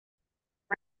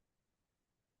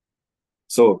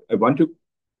So I want to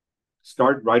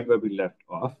start right where we left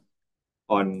off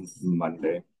on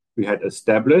Monday. We had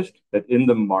established that in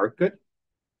the market,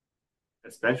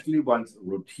 especially once a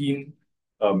routine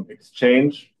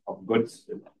exchange of goods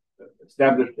is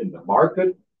established in the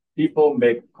market, people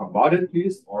make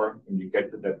commodities, or when you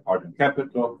get to that part in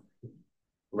capital,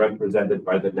 represented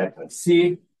by the letter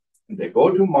C, and they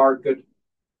go to market,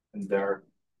 and there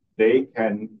they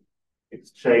can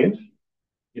exchange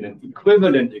in an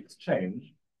equivalent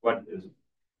exchange what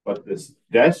this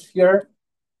dash here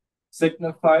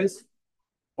signifies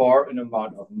for an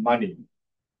amount of money.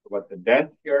 What the dash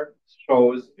here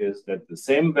shows is that the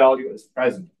same value is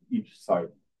present on each side,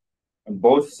 on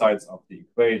both sides of the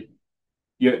equation,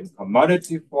 here in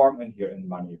commodity form and here in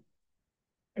money.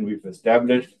 And we've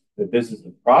established that this is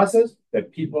a process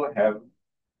that people have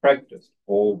practiced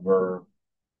over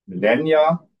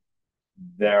millennia.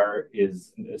 There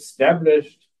is an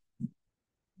established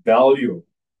value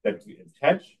that we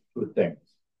attach to things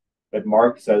that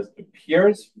Marx says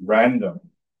appears random,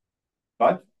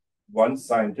 but once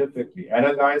scientifically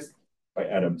analyzed by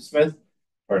Adam Smith,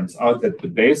 turns out that the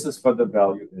basis for the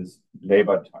value is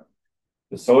labor time,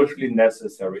 the socially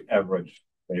necessary average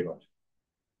labor time.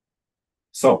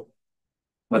 So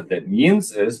what that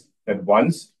means is that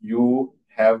once you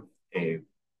have a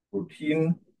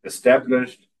routine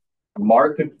established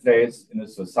marketplace in a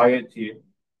society,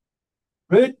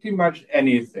 pretty much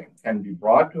anything can be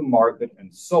brought to market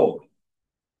and sold.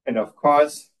 And of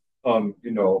course,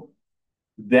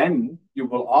 then you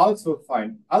will also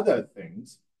find other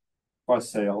things for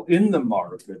sale in the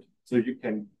market. So you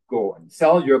can go and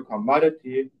sell your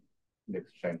commodity in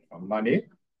exchange for money,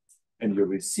 and you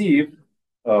receive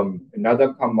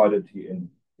another commodity in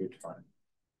return.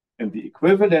 And the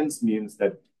equivalence means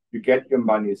that you get your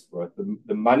money's worth.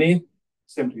 The money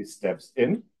simply steps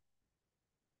in.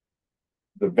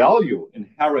 The value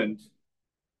inherent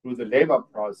through the labor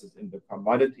process in the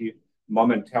commodity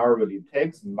momentarily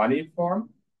takes money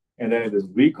form, and then it is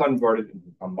reconverted into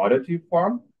commodity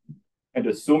form. And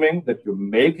assuming that you're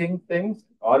making things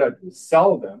in order to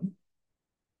sell them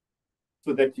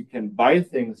so that you can buy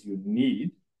things you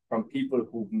need from people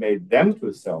who've made them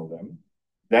to sell them,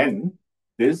 then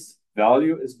this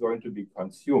value is going to be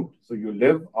consumed. So you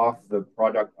live off the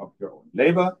product of your own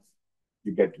labor.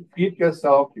 You get to feed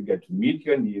yourself, you get to meet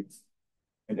your needs,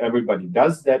 and everybody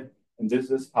does that. And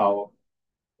this is how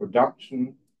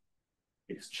production,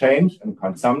 exchange, and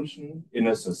consumption in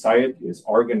a society is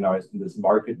organized in this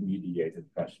market-mediated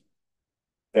fashion.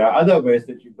 There are other ways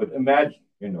that you could imagine,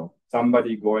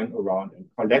 somebody going around and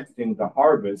collecting the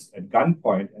harvest at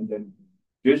gunpoint and then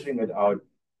dishing it out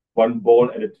one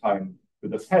bowl at a time to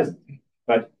the peasant.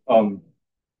 But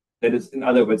that is, in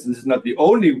other words, this is not the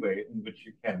only way in which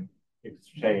you can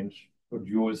exchange,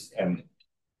 produce, and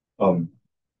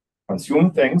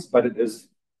consume things, but it is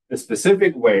a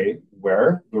specific way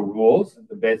where the rules and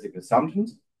the basic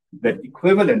assumptions that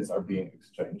equivalents are being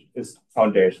exchanged is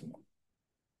foundational.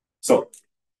 So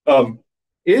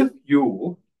if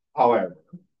you, however,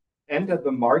 enter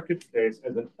the marketplace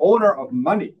as an owner of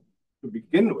money to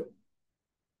begin with,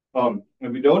 and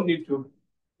we don't need to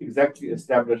exactly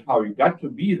establish how you got to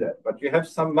be that, but you have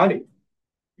some money.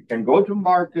 You can go to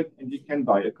market and you can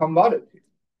buy a commodity.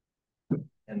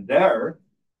 And there,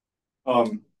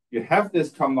 you have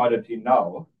this commodity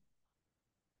now,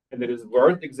 and it is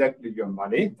worth exactly your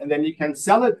money, and then you can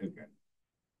sell it again.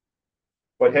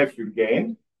 What have you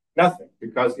gained? Nothing,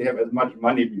 because you have as much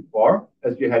money before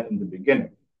as you had in the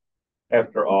beginning.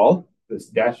 After all, this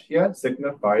dash here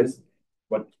signifies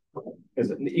what is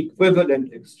an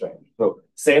equivalent exchange. So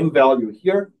same value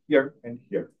here, here, and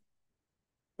here.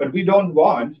 But we don't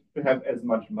want to have as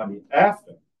much money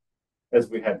after as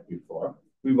we had before.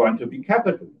 We want to be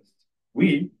capitalists.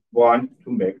 We want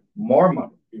to make more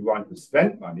money. We want to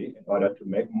spend money in order to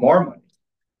make more money.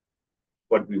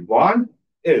 What we want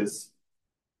is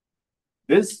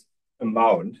this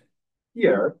amount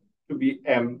here to be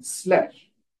M slash,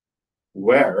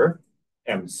 where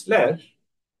M slash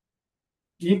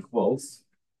equals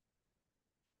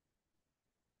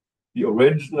the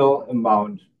original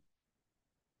amount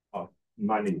of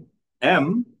money,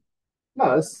 M,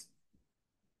 plus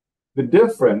the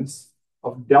difference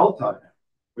of delta M,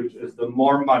 which is the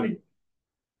more money.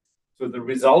 So the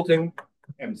resulting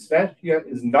M slash here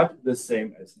is not the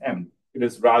same as M. It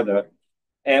is rather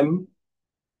M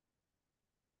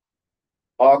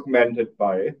augmented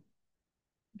by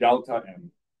delta M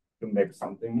to make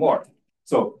something more.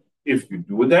 So if you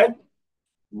do that,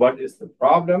 what is the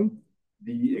problem?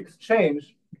 The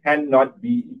exchange cannot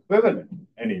be equivalent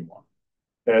anymore.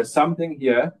 There's something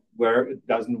here where it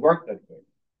doesn't work that way,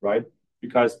 right?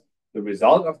 Because the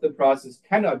result of the process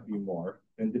cannot be more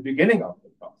than the beginning of the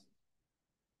process.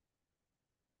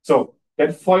 So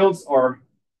that foils our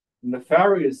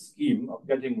nefarious scheme of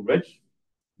getting rich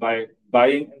by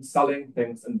buying and selling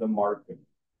things in the market.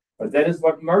 But that is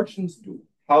what merchants do.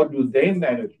 How do they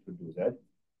manage to do that?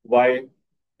 Why,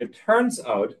 it turns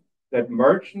out that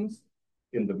merchants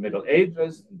in the Middle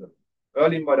Ages, in the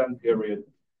early modern period,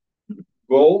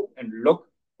 go and look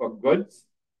for goods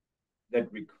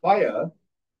that require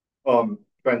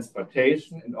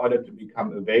transportation in order to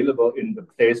become available in the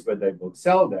place where they will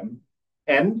sell them,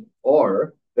 and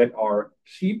or that are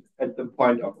cheap at the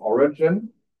point of origin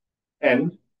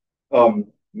and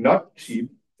not cheap,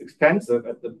 expensive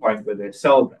at the point where they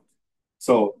sell them.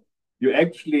 So you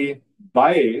actually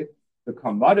buy the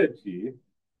commodity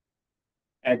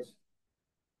at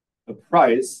a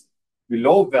price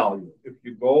below value. If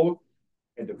you go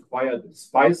and acquire the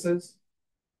spices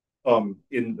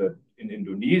in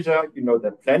Indonesia, you know,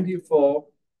 they're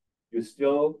plentiful.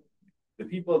 The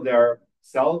people there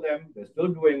sell them, they're still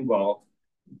doing well,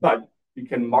 but you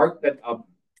can mark that up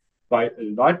by a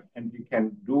lot and you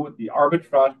can do the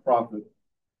arbitrage profit.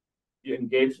 You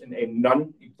engage in a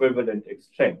non-equivalent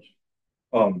exchange.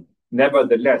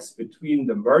 Nevertheless, between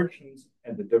the merchants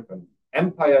and the different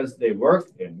empires they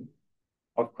work in,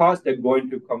 of course, they're going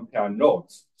to compare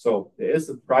notes. So there is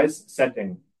a price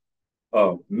setting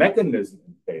mechanism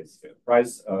in place here,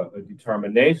 price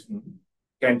determination. You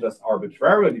can't just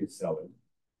arbitrarily sell it.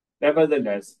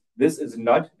 Nevertheless, this is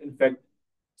not, in fact,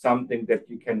 something that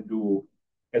you can do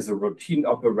as a routine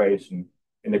operation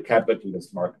in a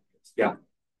capitalist marketplace. Yeah.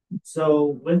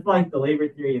 So with like the labor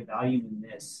theory of value in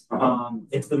this,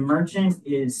 if the merchant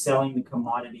is selling the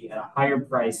commodity at a higher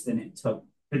price than it took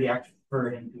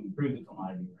for him to improve the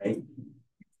commodity, right?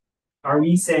 Are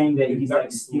we saying that he's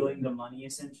like stealing the money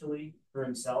essentially for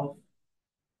himself?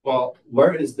 Well,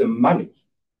 where is the money?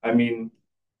 I mean,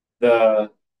 the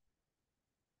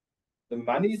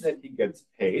money that he gets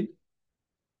paid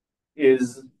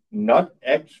is not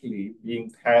actually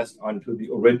being passed on to the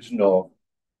original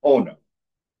owner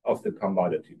of the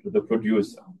commodity, to the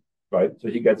producer, right? So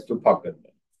he gets to pocket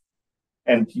that.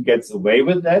 And he gets away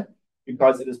with that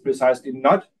because it is precisely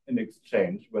not an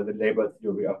exchange where the labor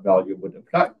theory of value would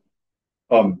apply.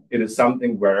 It is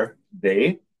something where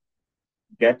they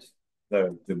get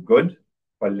the good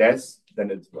for less than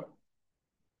it's worth.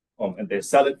 And they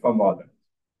sell it for more than.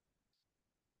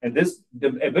 And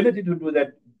the ability to do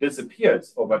that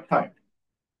disappears over time.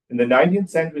 In the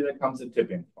 19th century, there comes a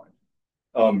tipping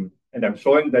point. And I'm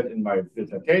showing that in my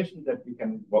dissertation that we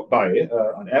can buy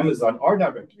on Amazon or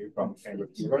directly from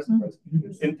Cambridge University.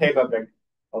 It's in paperback.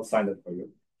 I'll sign it for you.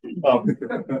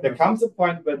 There comes a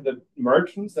point where the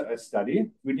merchants that I study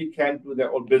really can't do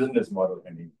their own business model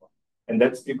anymore. And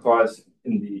that's because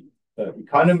in the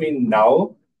economy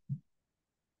now,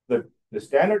 the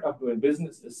standard of doing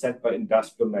business is set by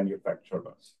industrial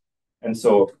manufacturers. And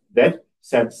so that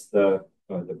sets the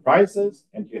prices,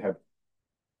 and you have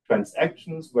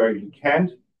transactions where you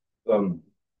can't,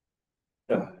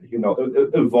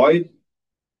 avoid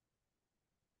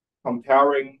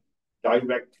comparing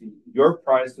directly your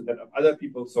price to that of other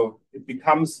people. So it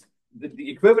becomes, the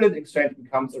equivalent exchange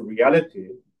becomes a reality,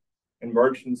 and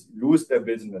merchants lose their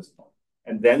business model.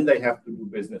 And then they have to do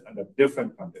business under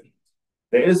different conditions.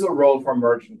 There is a role for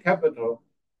merchant capital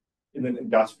in an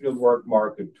industrial work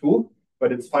market too,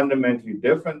 but it's fundamentally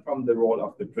different from the role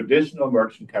of the traditional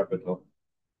merchant capital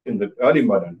in the early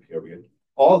modern period.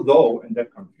 Although, and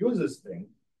that confuses things,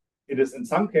 it is in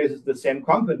some cases the same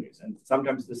companies and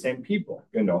sometimes the same people,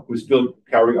 who still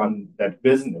carry on that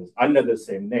business under the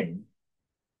same name.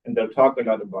 And they'll talk a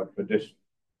lot about tradition.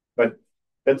 But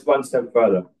that's one step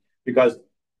further, because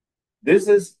this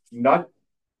is not,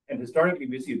 and historically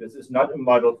we see this is not a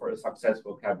model for a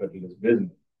successful capitalist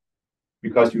business,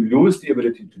 because you lose the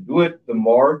ability to do it, the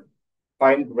more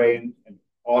fine-grained and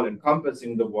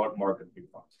all-encompassing the world market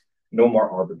becomes. No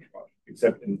more arbitrage,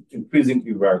 except in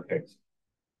increasingly rare cases.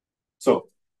 So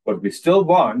what we still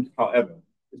want, however,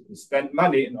 is to spend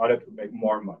money in order to make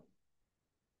more money.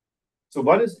 So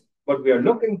what we are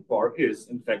looking for is,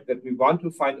 in fact, that we want to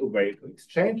find a way to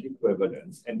exchange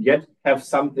equivalents and yet have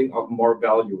something of more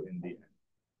value in the end.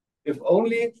 If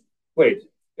only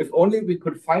we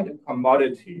could find a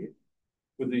commodity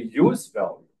with a use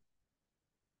value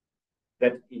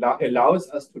that allows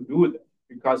us to do that,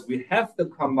 because we have the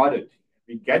commodity,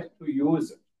 we get to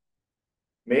use it.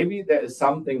 Maybe there is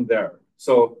something there.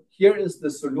 So here is the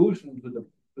solution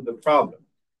to the problem.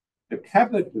 The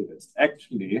capitalist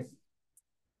actually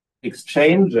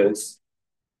exchanges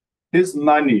his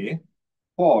money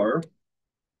for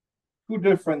two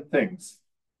different things.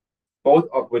 both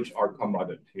of which are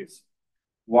commodities.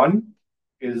 One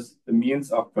is the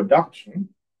means of production,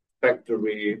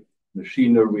 factory,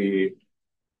 machinery.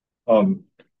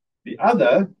 The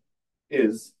other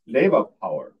is labor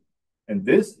power. And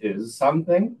this is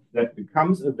something that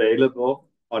becomes available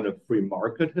on a free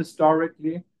market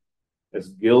historically, as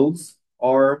guilds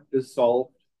are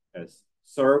dissolved, as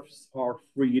serfs are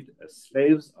freed, as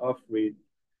slaves are freed,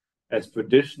 as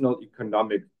traditional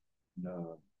economic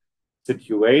uh,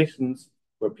 situations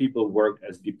where people work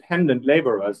as dependent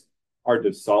laborers are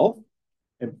dissolved.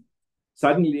 And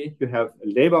suddenly you have a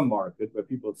labor market where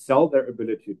people sell their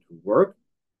ability to work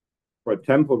for a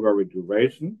temporary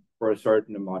duration for a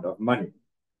certain amount of money.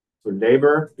 So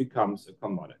labor becomes a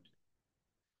commodity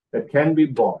that can be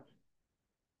bought.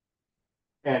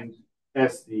 And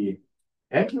as the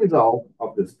end result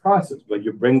of this process, where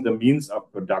you bring the means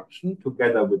of production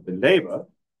together with the labor,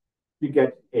 you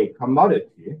get a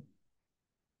commodity.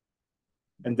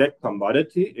 And that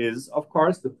commodity is, of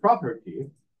course, the property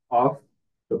of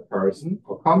the person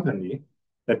or company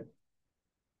that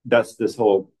does this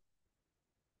whole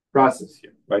process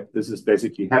here, right? This is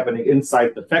basically happening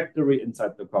inside the factory,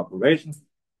 inside the corporation.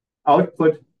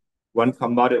 Output, one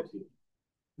commodity.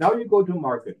 Now you go to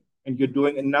market and you're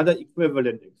doing another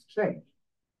equivalent exchange.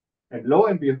 And lo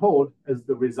and behold, as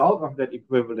the result of that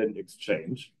equivalent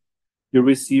exchange, you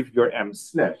receive your M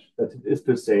slash. That is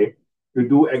to say, you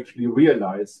do actually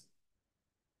realize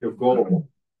your goal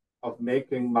of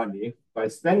making money by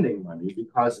spending money,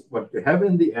 because what you have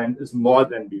in the end is more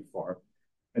than before.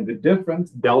 And the difference,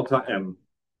 delta M,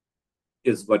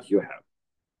 is what you have.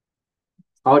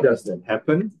 How does that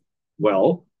happen?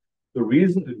 Well, the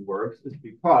reason it works is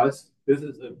because this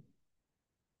is a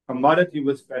commodity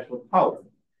with special power.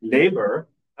 Labor,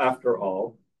 after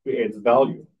all, creates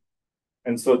value.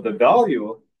 And so the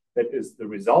value that is the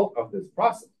result of this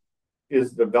process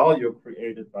is the value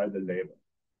created by the labor.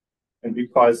 And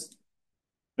because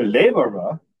the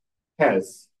laborer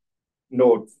has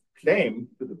no claim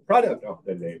to the product of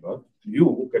the labor,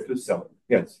 you get to sell it.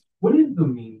 Yes. What is the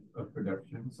means of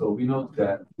production? So we know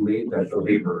that that's the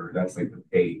labor, that's like the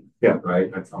pay, yeah,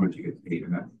 right? That's how much you get paid,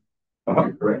 and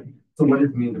that's correct. So what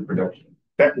is the means of production?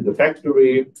 The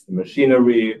factory, the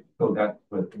machinery, so that's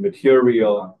the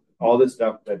material, all the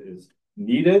stuff that is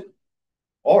needed.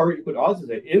 Or you could also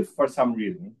say, if for some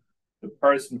reason the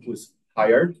person who's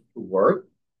hired to work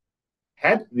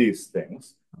had these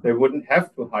things, they wouldn't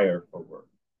have to hire for work.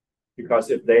 Because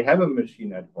if they have a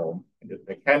machine at home, and if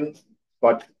they can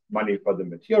spot money for the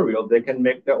material, they can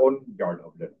make their own yard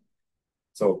of living.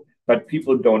 So, but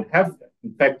people don't have that.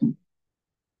 In fact,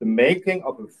 the making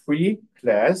of a free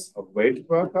class of wage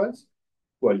workers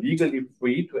who are legally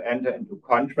free to enter into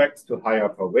contracts to hire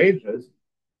for wages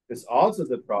is also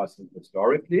the process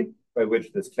historically by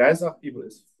which this class of people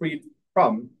is freed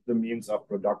from the means of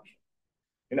production.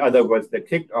 In other words, they're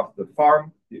kicked off the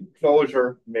farm, the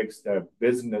enclosure makes their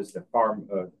business, the farm,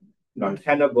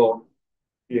 non-tenable.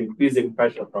 The increasing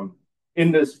pressure from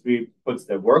industry puts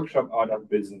their workshop out of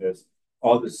business.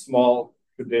 All the small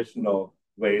traditional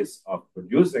ways of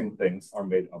producing things are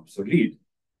made obsolete.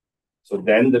 So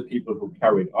then the people who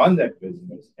carried on that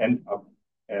business end up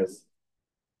as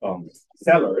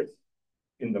sellers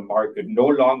in the market, no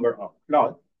longer of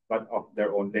cloth, but of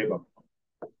their own labor.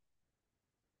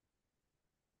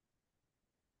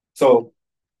 So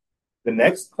the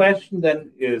next question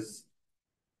then is,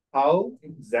 how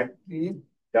exactly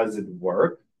does it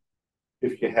work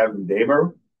if you have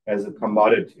labor as a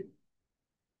commodity?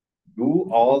 Do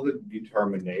all the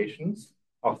determinations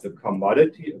of the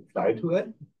commodity apply to it?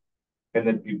 Can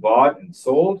it be bought and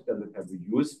sold? Does it have a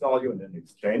use value and an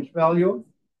exchange value?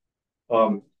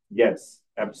 Yes,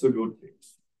 absolutely.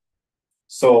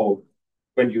 So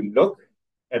when you look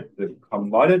at the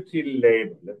commodity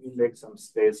labor, let me make some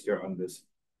space here on this.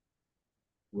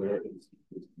 Where is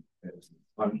this?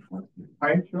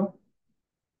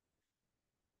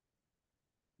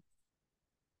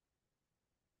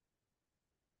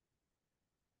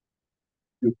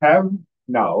 You have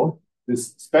now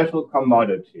this special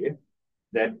commodity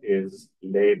that is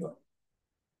labor.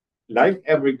 Like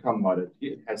every commodity,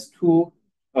 it has two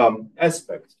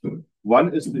aspects to it.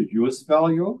 One is the use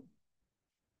value,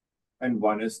 and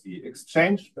one is the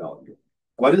exchange value.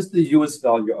 What is the use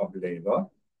value of labor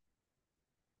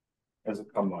as a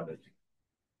commodity?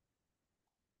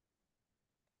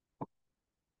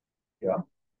 Yeah.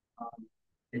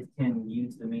 It can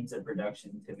use the means of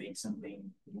production to make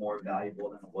something more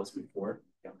valuable than it was before.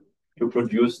 Yeah. To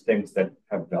produce things that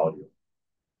have value.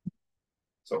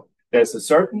 So there's a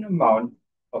certain amount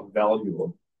of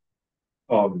value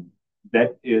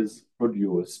that is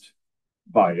produced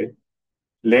by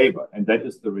labor, and that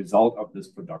is the result of this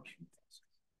production process.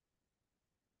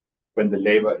 When the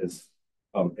labor is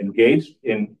engaged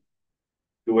in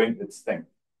doing its thing.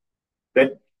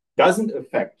 That doesn't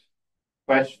affect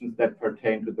questions that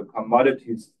pertain to the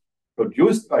commodities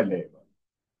produced by labor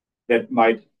that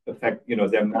might affect, their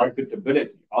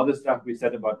marketability. All the stuff we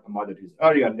said about commodities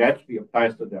earlier naturally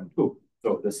applies to them too.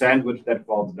 So the sandwich that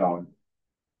falls down,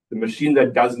 the machine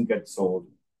that doesn't get sold.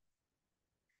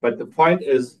 But the point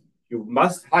is, you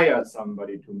must hire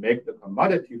somebody to make the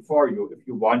commodity for you if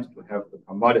you want to have the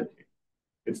commodity.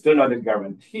 It's still not a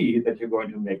guarantee that you're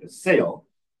going to make a sale,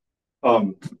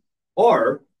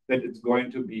 or that it's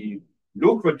going to be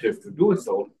lucrative to do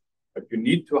so, but you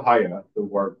need to hire the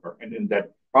worker. And in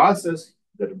that process,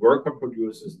 that worker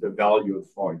produces the value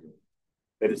for you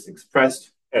that is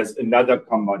expressed as another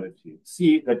commodity,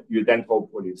 C, that you then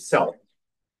hopefully sell.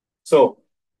 So,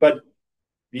 but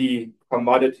the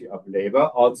commodity of labor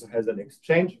also has an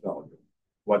exchange value.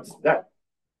 What's that?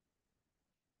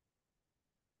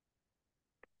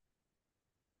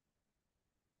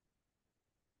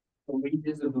 The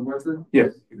wages of the worker?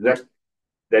 Yes, exactly.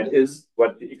 That is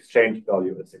what the exchange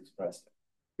value is expressed.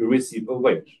 You receive a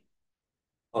wage.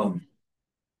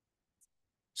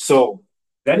 So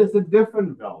that is a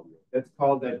different value. Let's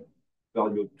call that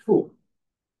value 2.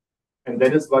 And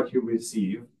that is what you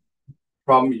receive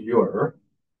from your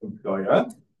employer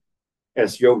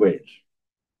as your wage.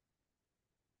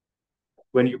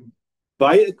 When you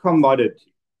buy a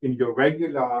commodity in your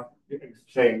regular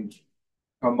exchange,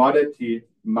 commodity,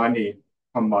 money,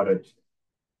 commodity,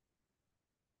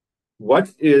 what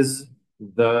is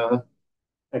the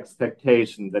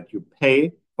expectation that you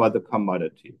pay for the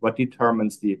commodity? What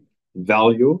determines the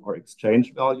value or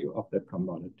exchange value of that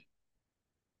commodity?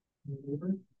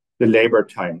 The labor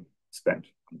time spent.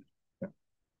 Yeah.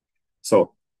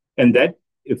 So, and that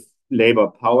if labor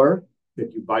power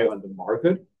that you buy on the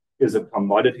market is a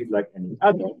commodity like any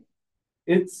other,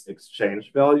 its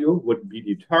exchange value would be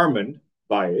determined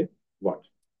by what?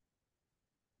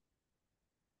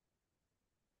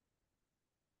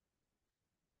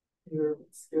 Your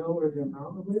skill or the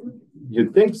amount of labor?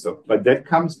 You'd think so, but that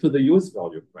comes to the use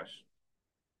value question.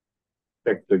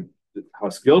 Like how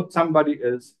skilled somebody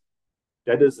is,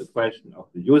 that is a question of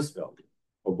the use value,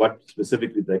 of what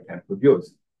specifically they can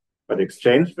produce. But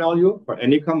exchange value for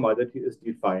any commodity is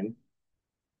defined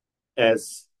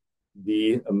as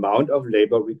the amount of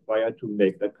labor required to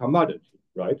make that commodity,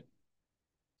 right?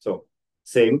 So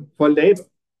same for labor.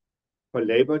 For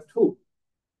labor too,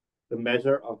 the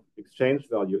measure of exchange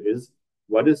value is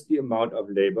what is the amount of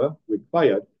labor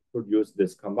required to produce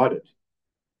this commodity.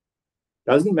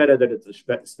 Doesn't matter that it's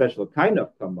a special kind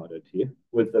of commodity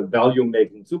with a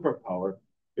value-making superpower,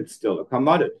 it's still a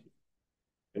commodity.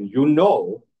 And you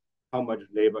know how much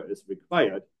labor is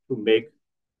required to make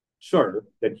sure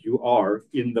that you are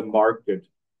in the market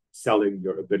selling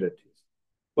your abilities.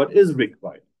 What is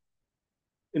required?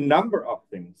 A number of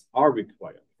things are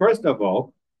required. First of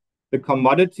all, the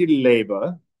commodity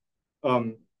labor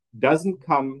doesn't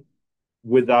come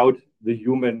without the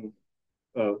human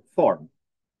form.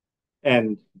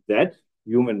 And that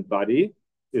human body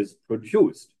is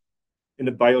produced in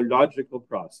a biological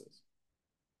process.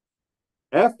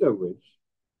 After which,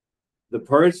 the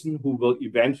person who will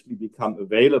eventually become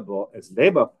available as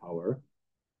labor power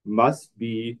must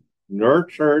be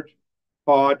nurtured,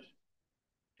 taught,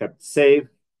 kept safe,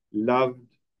 loved,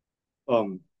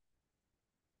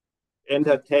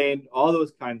 entertained, all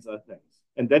those kinds of things.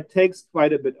 And that takes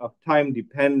quite a bit of time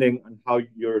depending on how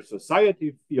your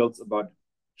society feels about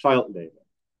child labor.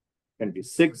 It can be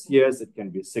 6 years, it can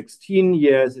be 16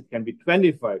 years, it can be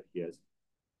 25 years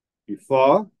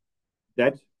before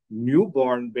that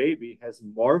newborn baby has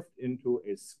morphed into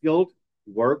a skilled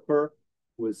worker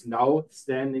who is now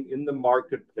standing in the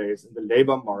marketplace, in the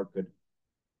labor market,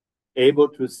 able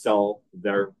to sell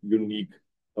their unique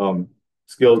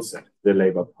skill set, their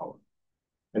labor power,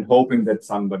 and hoping that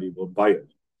somebody will buy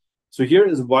it. So here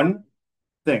is one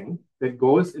thing that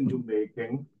goes into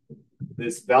making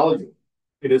this value.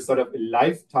 It is sort of a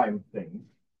lifetime thing.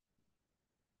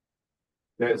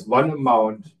 There is one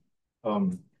amount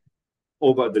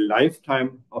over the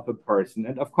lifetime of a person.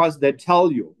 And of course, they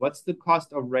tell you what's the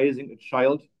cost of raising a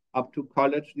child up to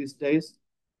college these days?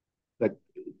 Like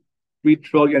 $3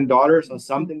 trillion or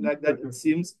something like that, it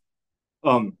seems.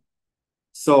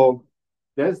 So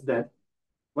there's that.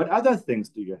 What other things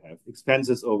do you have?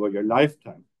 Expenses over your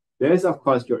lifetime. There is, of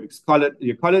course, your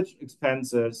college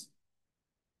expenses.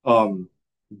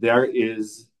 There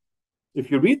is, if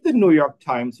you read the New York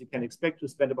Times, you can expect to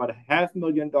spend about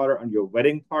 $500,000 on your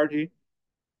wedding party.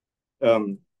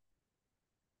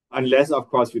 unless, of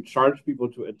course, you charge people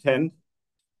to attend,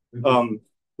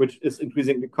 which is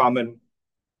increasingly common.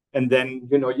 And then,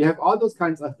 you have all those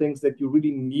kinds of things that you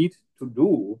really need to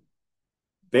do,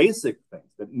 basic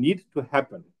things that need to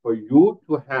happen for you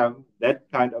to have that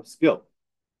kind of skill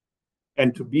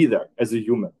and to be there as a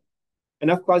human. And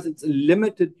of course, it's a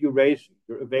limited duration.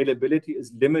 Your availability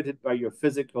is limited by your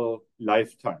physical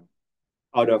lifetime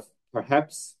out of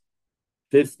perhaps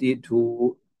 50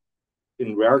 to,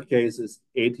 in rare cases,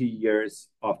 80 years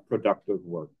of productive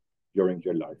work during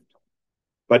your lifetime.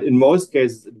 But in most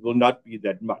cases, it will not be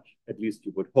that much. At least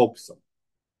you would hope so.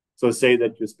 So say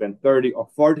that you spend 30 or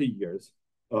 40 years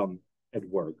at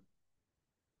work.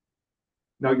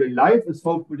 Now, your life is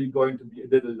hopefully going to be a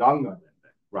little longer than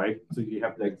that, right? So you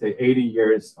have, like, say, 80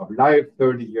 years of life,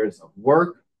 30 years of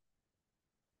work.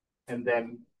 And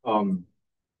then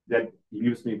that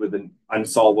leaves me with an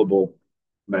unsolvable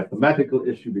mathematical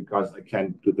issue because I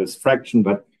can't do this fraction.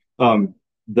 But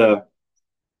the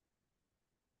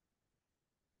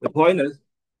point is,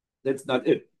 that's not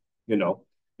it.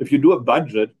 If you do a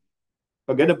budget,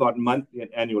 forget about monthly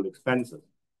and annual expenses.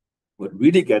 What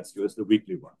really gets you is the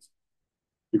weekly ones,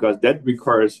 because that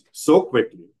recurs so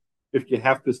quickly. If you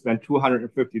have to spend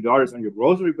 $250 on your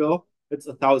grocery bill, it's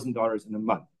 $1,000 in a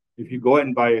month. If you go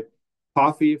and buy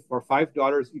coffee for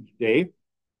 $5 each day,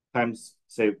 times,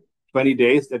 say, 20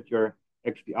 days that you're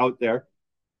actually out there,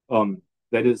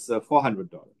 that is $400.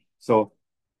 So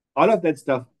all of that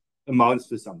stuff amounts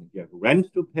to something. You have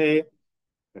rent to pay,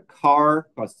 the car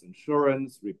costs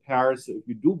insurance, repairs. So if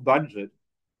you do budget,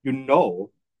 you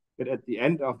know that at the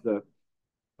end of the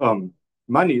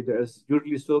money, there's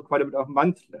usually still quite a bit of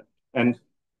month left. And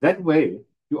that way,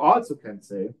 you also can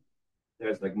say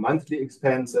there's like monthly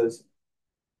expenses,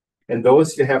 and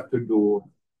those you have to do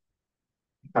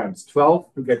times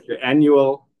 12 to get your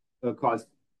annual cost,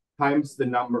 times the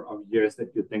number of years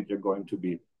that you think you're going to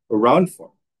be around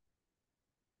for.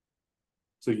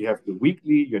 So you have the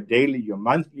weekly, your daily, your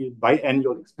monthly,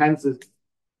 biannual expenses.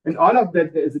 And all of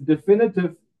that, there is a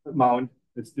definitive amount.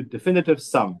 It's the definitive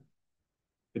sum.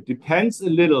 It depends a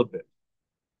little bit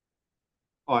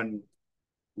on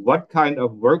what kind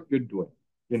of work you're doing.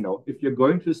 If you're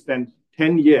going to spend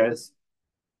 10 years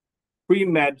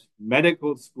pre-med,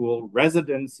 medical school,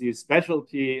 residency,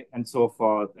 specialty, and so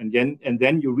forth, and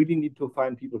then you really need to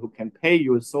find people who can pay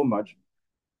you so much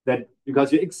that,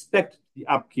 because you expect the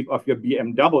upkeep of your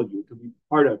BMW to be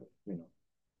part of it.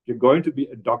 You're going to be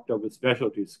a doctor with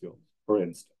specialty skills, for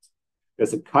instance.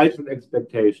 There's a cultural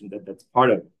expectation that that's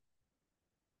part of it.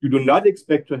 You do not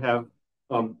expect to have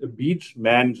a beach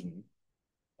mansion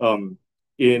on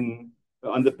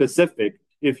the Pacific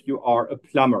if you are a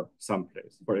plumber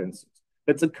someplace, for instance.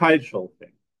 That's a cultural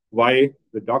thing. Why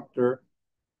the doctor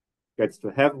gets to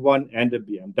have one and a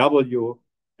BMW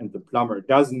and the plumber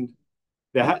doesn't.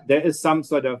 There is some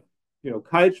sort of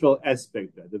cultural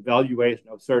aspect there, the valuation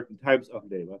of certain types of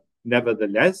labor.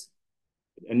 Nevertheless,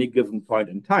 at any given point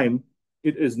in time,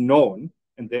 it is known,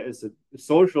 and there is a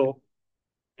social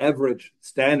average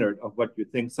standard of what you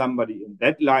think somebody in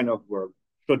that line of work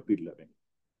should be living.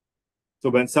 So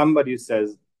when somebody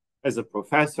says, as a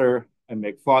professor, I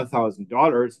make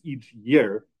 $4,000 each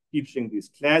year teaching these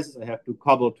classes I have to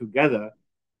cobble together,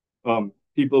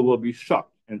 people will be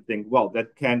shocked and think, well,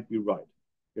 that can't be right.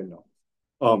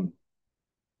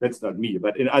 That's not me,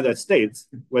 but in other states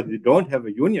where they don't have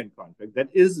a union contract, that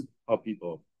is how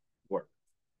people work.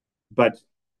 But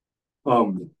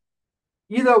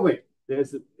either way,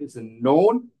 there's a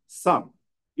known sum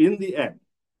in the end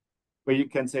where you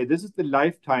can say this is the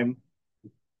lifetime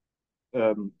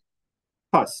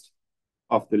cost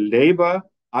of the labor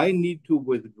I need to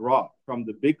withdraw from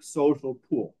the big social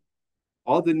pool,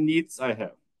 all the needs I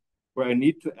have, where I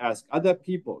need to ask other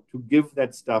people to give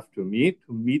that stuff to me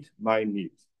to meet my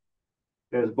needs.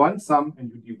 There's one sum, and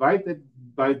you divide that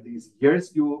by these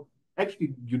years. You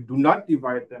do not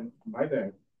divide them,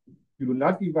 you do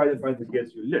not divide it by the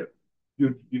years you live.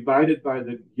 You divide it by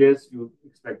the years you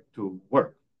expect to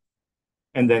work.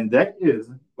 And then that is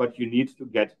what you need to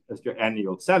get as your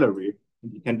annual salary.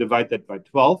 And you can divide that by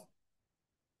 12,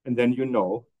 and then you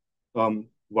know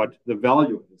what the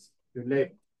value is of your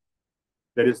labor.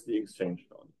 That is the exchange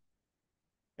value.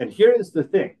 And here is the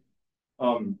thing.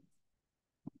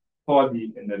 For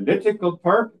the analytical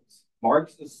purpose,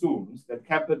 Marx assumes that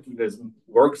capitalism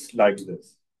works like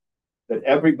this, that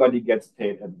everybody gets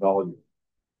paid at value.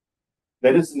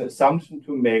 That is an assumption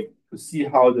to make to see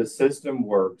how the system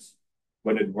works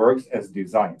when it works as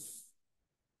designed.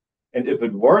 And if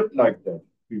it worked like that,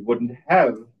 we wouldn't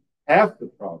have half the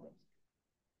problem.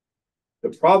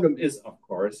 The problem is, of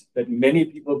course, that many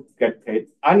people get paid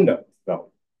under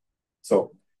value.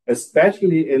 So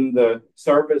especially in the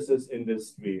services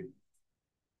industry,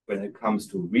 when it comes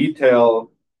to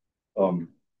retail,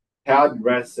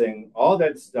 hairdressing, all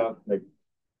that stuff, like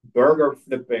burger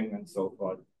flipping and so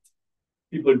forth.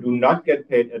 People do not get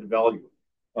paid at value.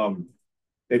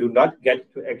 They do not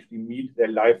get to actually meet their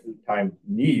lifetime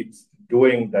needs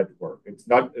doing that work. It's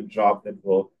not a job that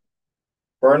will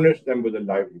furnish them with a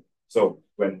livelihood. So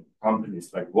when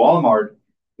companies like Walmart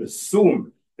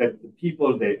assume that the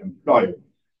people they employ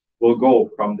will go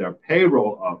from their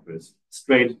payroll office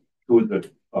straight to the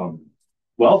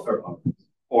welfare office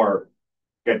or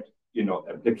get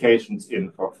applications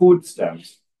in for food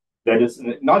stamps, that is an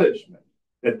acknowledgement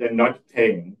that they're not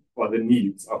paying for the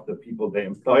needs of the people they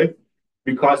employ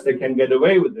because they can get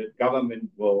away with it. Government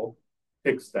will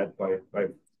fix that by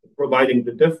providing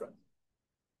the difference.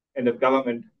 And if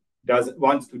government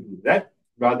wants to do that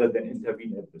rather than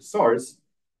intervene at the source,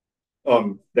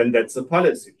 then that's a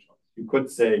policy choice. You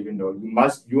could say, you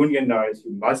must unionize,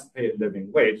 you must pay a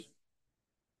living wage.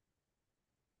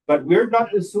 But we're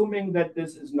not assuming that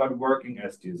this is not working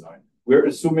as designed. We're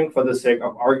assuming for the sake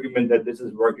of argument that this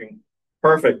is working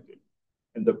perfectly.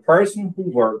 And the person who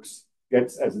works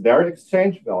gets as their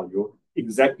exchange value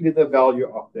exactly the value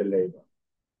of their labor,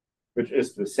 which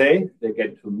is to say they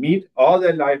get to meet all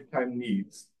their lifetime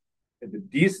needs at a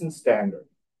decent standard.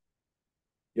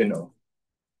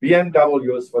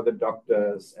 BMWs for the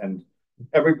doctors, and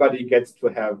everybody gets to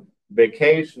have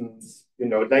vacations,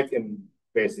 like in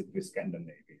basically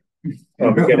Scandinavia. You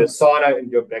get a sauna in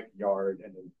your backyard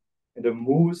and a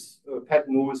moose, pet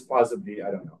moose, possibly,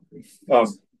 I don't know.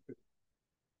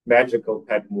 Magical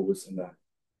pet moose in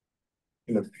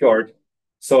the fjord.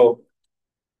 So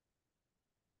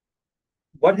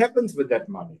what happens with that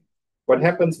money? What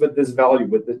happens with this value,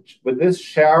 with this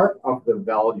share of the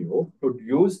value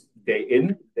produced day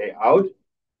in, day out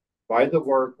by the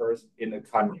workers in a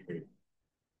country,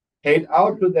 paid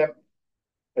out to them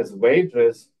as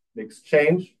wages in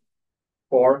exchange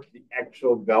for the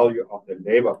actual value of the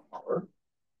labor power?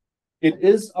 It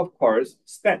is, of course,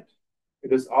 spent.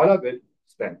 It is all of it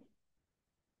spent.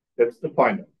 That's the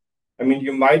point. I mean,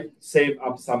 you might save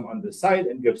up some on the side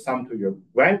and give some to your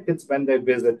grandkids when they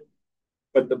visit,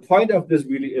 but the point of this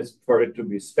really is for it to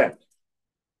be spent.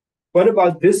 What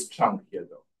about this chunk here,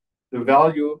 though? The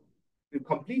value, the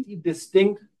completely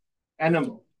distinct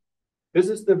animal. This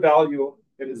is the value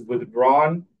that is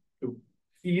withdrawn to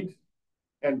feed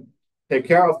and take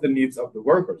care of the needs of the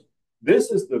workers. This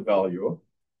is the value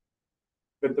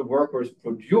that the workers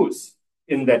produce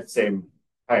in that same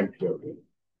time period.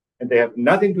 And they have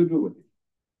nothing to do with it.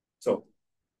 So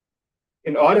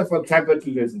in order for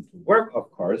capitalism to work, of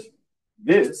course,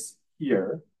 this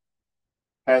here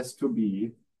has to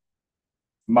be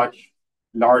much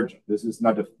larger. This is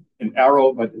not an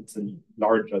arrow, but it's a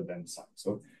larger than sign.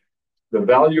 So the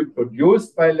value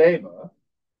produced by labor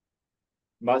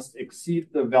must exceed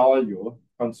the value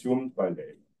consumed by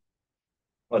labor,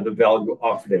 or the value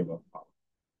of labor power.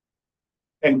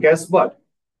 And guess what?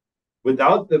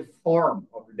 Without the form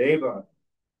of labor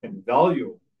and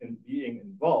value in being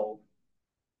involved,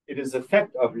 it is a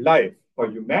fact of life for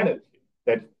humanity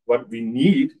that what we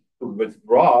need to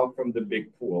withdraw from the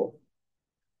big pool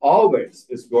always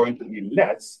is going to be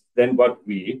less than what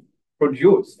we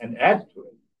produce and add to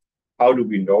it. How do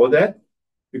we know that?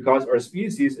 Because our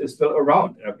species is still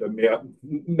around after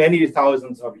many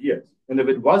thousands of years. And if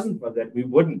it wasn't for that, we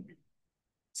wouldn't be.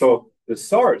 So the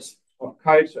source of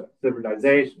culture,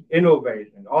 civilization,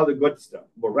 innovation, all the good stuff,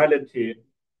 morality,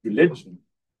 religion,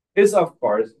 is, of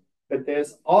course, that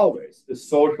there's always a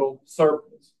social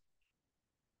surplus.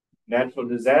 Natural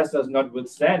disasters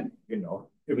notwithstanding,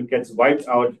 if it gets wiped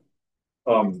out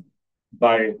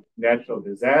by natural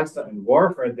disaster and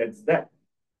warfare, that's that.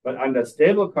 But under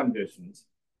stable conditions,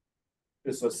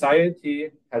 the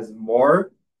society has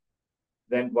more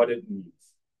than what it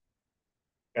needs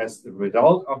as the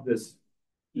result of this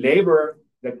labor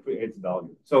that creates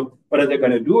value. So what are they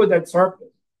going to do with that surplus?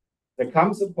 There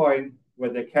comes a point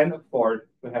where they can afford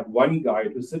to have one guy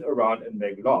to sit around and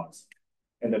make laws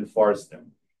and enforce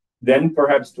them. Then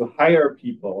perhaps to hire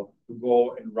people to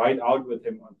go and ride out with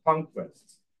him on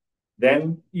conquests.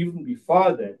 Then even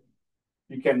before that,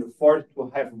 you can afford to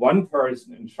have one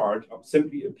person in charge of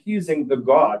simply appeasing the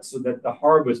gods so that the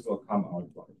harvest will come out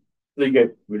right. So you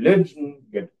get religion,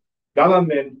 you get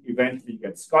government, eventually you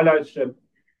get scholarship,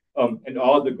 and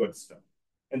all the good stuff.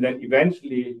 And then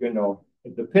eventually,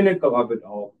 at the pinnacle of it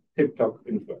all, TikTok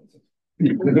influencers.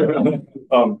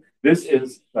 This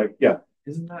is like, yeah.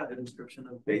 Isn't that a description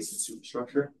of basic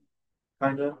superstructure?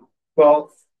 Kind of?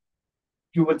 Well,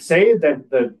 you would say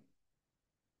that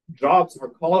jobs are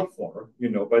called for,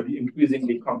 by the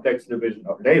increasingly complex division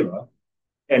of labor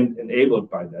and enabled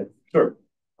by that, sure.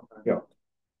 Yeah.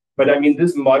 But I mean,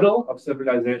 this model of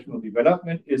civilizational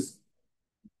development is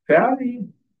fairly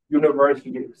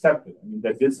universally accepted. I mean,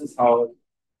 that this is how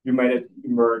humanity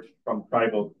emerged from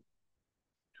tribal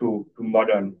to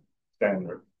modern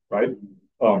standard, right?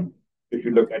 If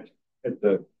you look at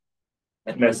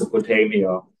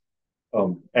Mesopotamia,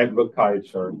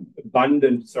 agriculture,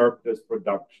 abundant surplus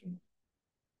production,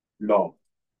 law,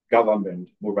 government,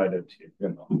 morality,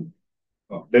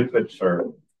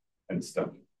 literature and stuff.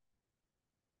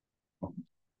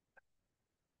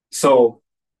 So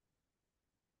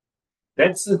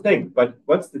that's the thing. But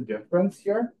what's the difference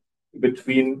here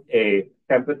between a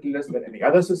capitalist and any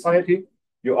other society?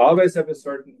 You always have a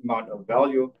certain amount of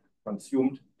value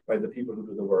consumed by the people who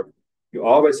do the work. You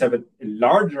always have a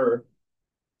larger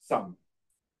sum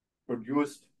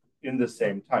produced in the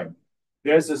same time.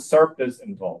 There's a surplus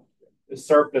involved, a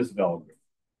surplus value.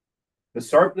 The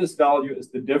surplus value is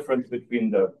the difference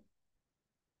between the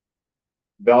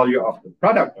value of the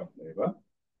product of labor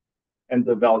and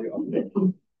the value of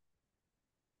labor.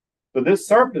 So this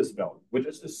surplus value, which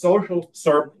is a social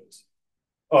surplus,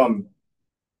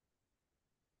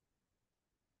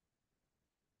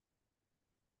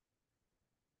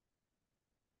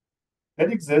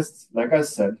 that exists, like I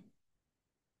said,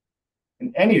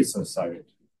 in any society.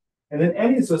 And in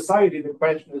any society, the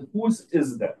question is, whose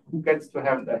is that? Who gets to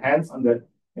have their hands on that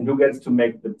and who gets to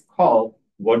make the call,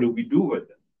 what do we do with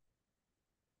it?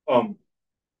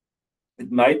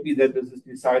 It might be that this is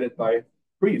decided by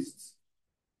priests,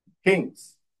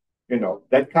 kings,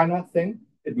 that kind of thing.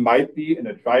 It might be in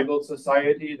a tribal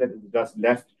society that is just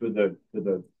left to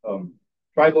the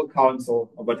tribal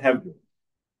council or what have you.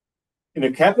 In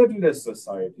a capitalist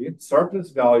society, surplus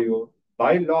value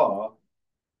by law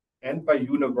and by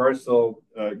universal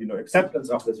acceptance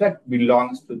of this fact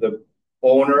belongs to the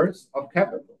owners of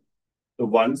capital, the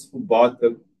ones who bought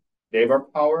the labor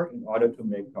power in order to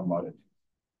make commodities.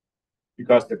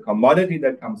 Because the commodity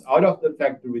that comes out of the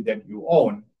factory that you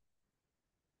own,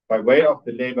 by way of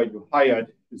the labor you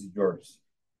hired, is yours.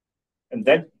 And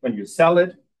that, when you sell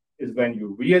it, is when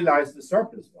you realize the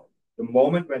surplus value. The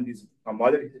moment when these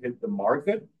commodities hit the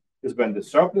market is when the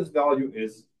surplus value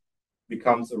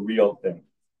becomes a real thing.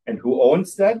 And who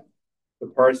owns that? The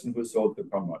person who sold the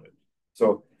commodity.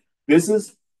 So this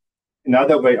is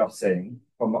another way of saying,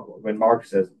 when Marx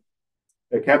says,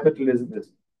 that capitalism is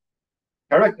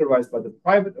characterized by the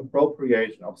private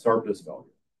appropriation of surplus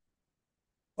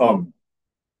value.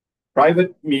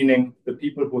 Private meaning the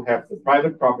people who have the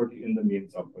private property in the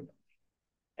means of production.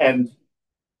 And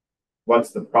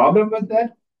what's the problem with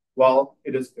that? Well,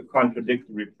 it is a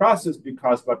contradictory process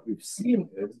because what we've seen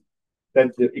is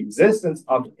that the existence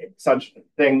of such a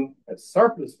thing as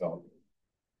surplus value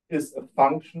is a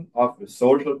function of the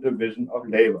social division of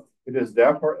labor. It is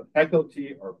therefore a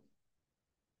faculty or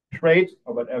trait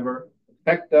or whatever, a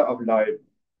factor of life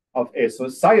of a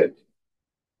society,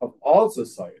 of all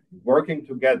society working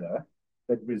together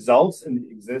that results in the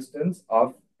existence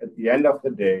of, at the end of the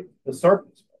day, the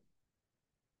surplus value.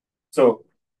 So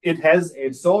it has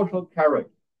a social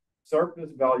character.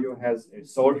 Surplus value has a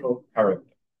social character.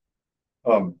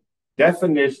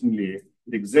 Definitionally,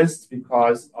 it exists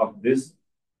because of this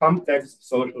complex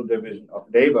social division of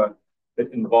labor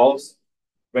that involves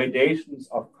gradations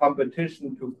of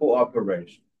competition to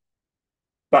cooperation.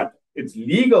 But its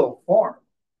legal form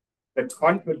that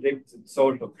contradicts its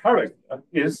social character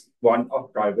is one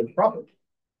of private property.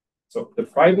 So the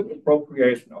private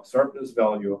appropriation of surplus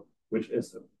value, which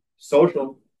is a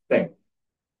social thing,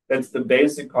 that's the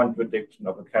basic contradiction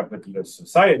of a capitalist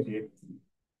society,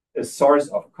 a source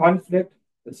of conflict,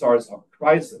 a source of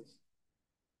crisis.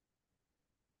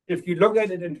 If you look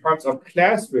at it in terms of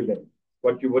class relations,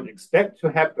 what you would expect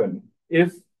to happen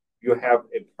if you have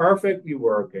a perfectly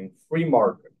working free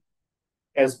market,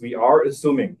 as we are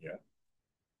assuming here,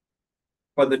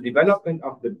 for the development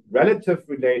of the relative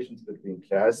relations between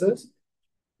classes,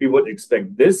 we would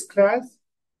expect this class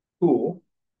to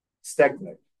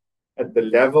stagnate at the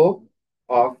level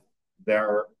of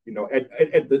their,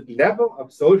 at the level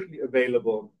of socially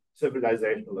available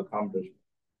civilizational accomplishment.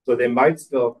 So they might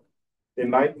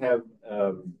have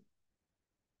a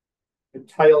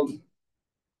tiled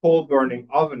coal burning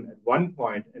oven at one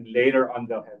point, and later on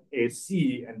they'll have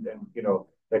AC and then,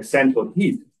 like central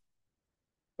heat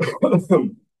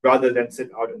rather than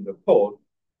sit out in the cold.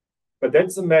 But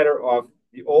that's a matter of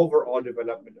the overall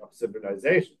development of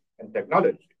civilization and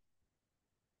technology.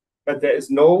 But there is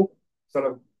no sort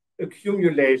of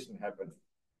accumulation happening.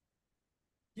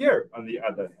 Here, on the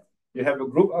other hand, you have a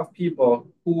group of people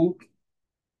who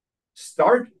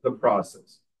start the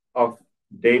process of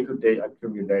day-to-day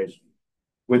accumulation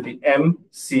with the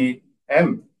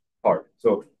MCM part.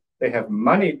 So they have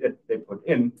money that they put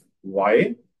in.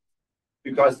 Why?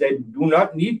 Because they do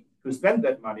not need to spend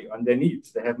that money on their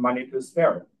needs. They have money to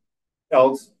spare.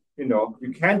 Else,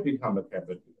 you can't become a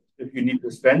capitalist. If you need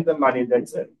to spend the money,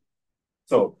 that's it.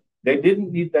 So they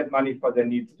didn't need that money for their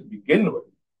needs to begin with.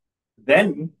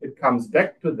 Then it comes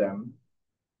back to them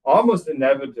almost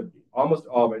inevitably, almost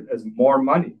always, as more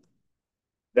money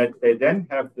that they then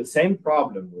have the same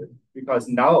problem with, because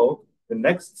now the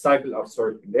next cycle of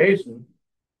circulation,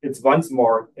 it's once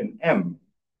more in M,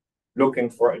 looking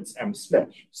for its M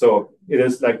slash. So it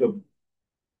is like an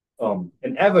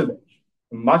avalanche,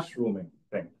 a mushrooming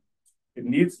thing. It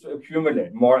needs to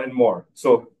accumulate more and more.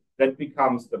 So that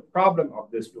becomes the problem of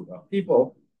this group of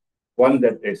people, one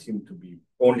that they seem to be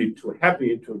only too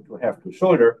happy to have to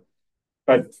shoulder.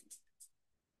 But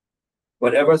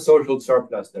whatever social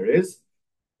surplus there is,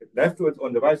 if left to its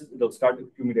own devices, it'll start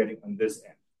accumulating on this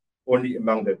end, only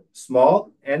among the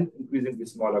small and increasingly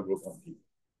smaller group of people.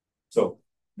 So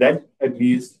that, at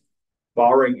least,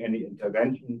 barring any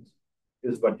interventions,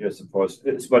 is what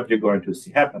you're going to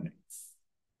see happening.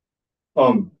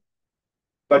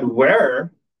 But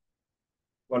where,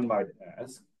 one might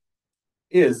ask,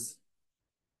 is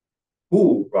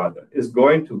who, rather, is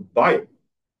going to buy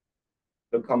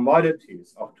the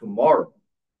commodities of tomorrow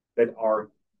that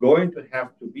are going to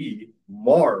have to be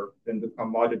more than the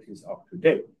commodities of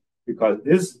today? Because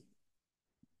this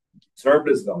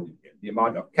surplus value, the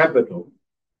amount of capital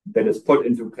that is put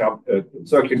into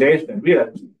circulation and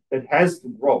reality, that has to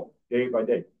grow day by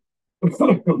day.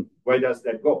 Where does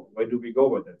that go? Where do we go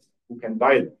with this? Who can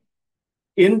buy them?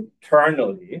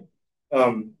 Internally,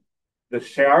 the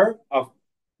share of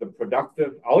the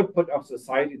productive output of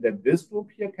society that this group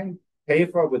here can pay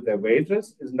for with their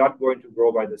wages is not going to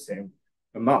grow by the same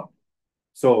amount.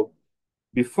 So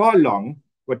before long,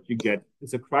 what you get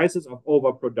is a crisis of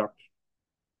overproduction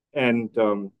and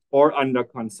or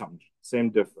underconsumption. Same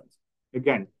difference.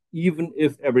 Again, even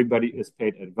if everybody is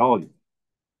paid at value,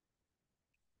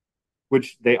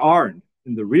 which they aren't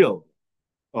in the real,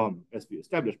 as we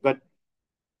established. But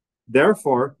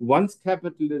therefore, once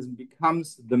capitalism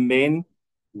becomes the main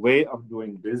way of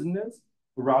doing business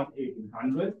around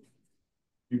 1800,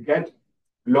 you get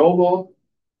global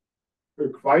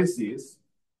crises.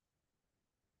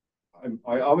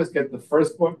 I always get the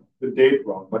first one, the date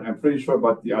wrong, but I'm pretty sure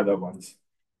about the other ones.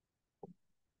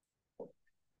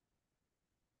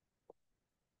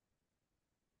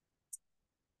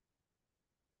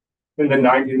 In the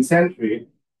 19th century,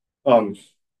 and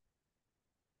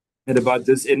about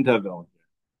this interval,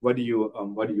 what do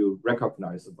you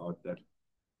recognize about that?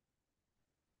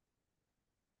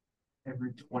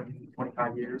 Every 20,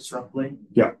 25 years, roughly.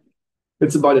 Yeah.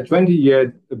 It's about a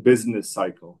 20-year business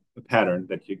cycle, a pattern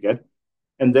that you get.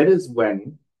 And that is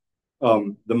when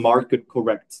the market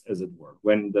corrects, as it were,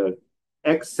 when the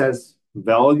excess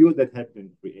value that had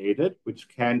been created, which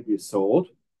can be sold,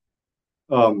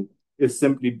 is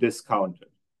simply discounted.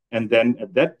 And then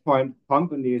at that point,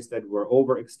 companies that were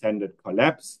overextended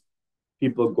collapse,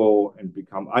 people go and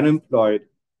become unemployed,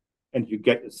 and you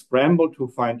get a scramble to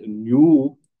find a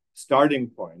new starting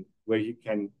point where you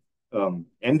can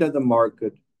enter the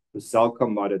market to sell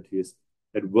commodities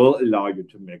that will allow you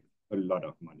to make a lot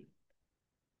of money.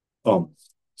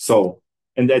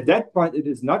 And at that point, it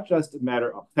is not just a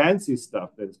matter of fancy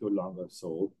stuff that is no longer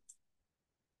sold,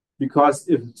 because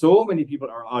if so many people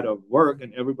are out of work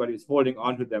and everybody is holding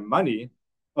on to their money,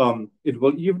 it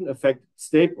will even affect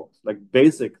staples, like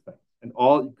basic things. And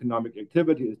all economic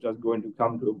activity is just going to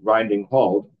come to a grinding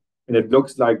halt. And it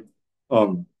looks like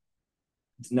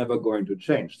it's never going to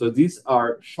change. So these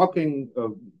are shocking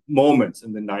moments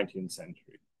in the 19th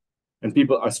century. And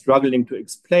people are struggling to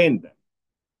explain them.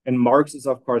 And Marx is,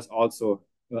 of course, also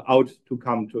out to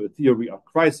come to a theory of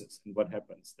crisis and what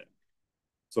happens then.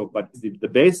 So, but the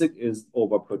basic is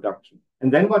overproduction.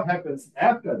 And then what happens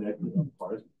after that, of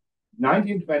course,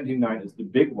 1929 is the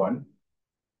big one,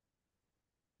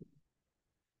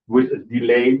 which is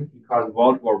delayed because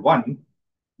World War I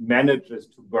manages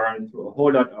to burn through a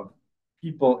whole lot of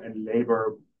people and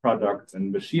labor products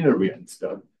and machinery and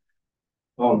stuff.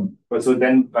 But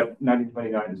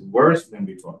 1929 is worse than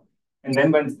before. And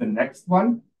then when's the next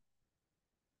one?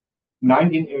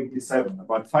 1987,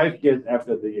 about 5 years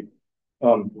after the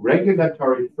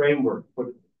regulatory framework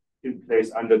put in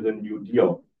place under the New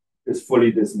Deal is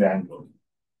fully dismantled.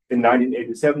 In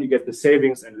 1987, you get the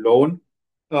savings and loan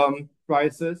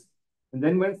crisis. And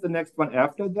then when's the next one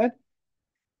after that?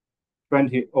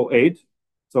 2008.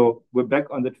 So we're back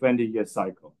on the 20-year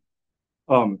cycle.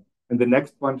 And And the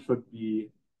next one should be,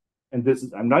 and this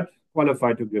is, I'm not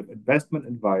qualified to give investment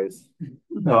advice,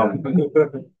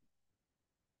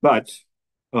 but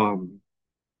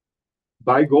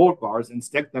buy gold bars and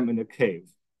stack them in a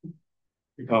cave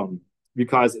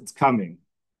because it's coming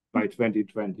by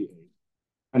 2028.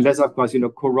 Unless, of course,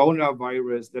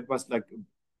 coronavirus, that was like,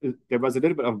 there was a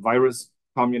little bit of virus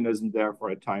communism there for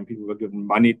a time. People were given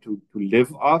money to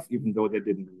live off, even though they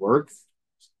didn't work.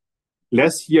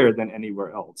 Less here than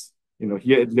anywhere else.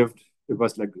 Here it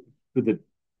was like to the,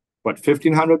 what,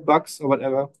 $1,500 or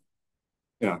whatever.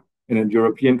 Yeah. And in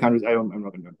European countries, I'm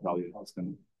not going to tell you. I was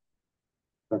going to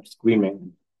start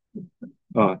screaming.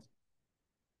 But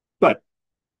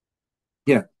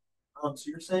yeah. So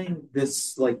you're saying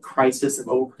this like crisis of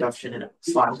overproduction and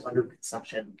slash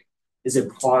underconsumption is a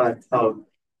product of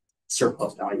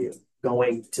surplus value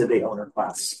going to the owner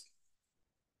class.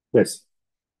 Yes.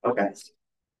 Okay.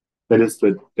 That is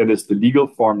the legal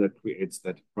form that creates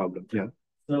that problem. Yeah.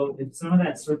 So if some of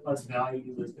that surplus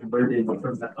value was converted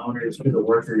from the owners to the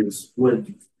workers,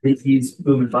 would these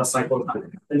boom and bust cycles not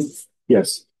happen?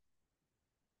 Yes.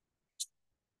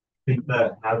 I think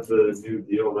that had the New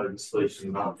Deal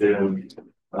legislation not been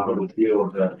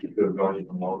repealed, that you could have gone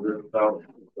even longer without.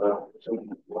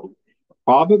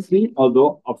 Probably,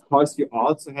 although of course you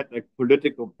also had like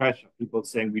political pressure, people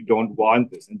saying we don't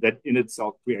want this, and that in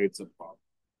itself creates a problem.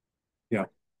 Yeah.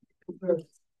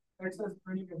 Excess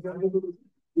printing available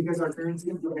because our currency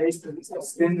is based to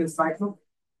extend the cycle.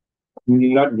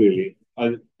 Not really.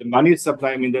 The money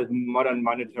supply, I mean, there's modern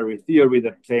monetary theory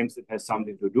that claims it has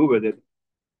something to do with it,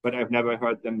 but I've never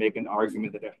heard them make an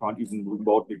argument that I found even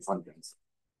remotely convincing.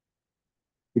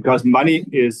 Because money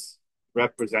is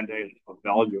representative of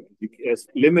value. There's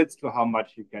limits to how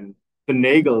much you can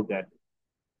finagle that,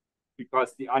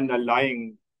 because the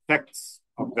underlying facts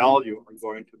of value are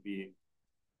going to be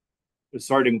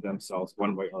asserting themselves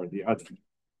one way or the other.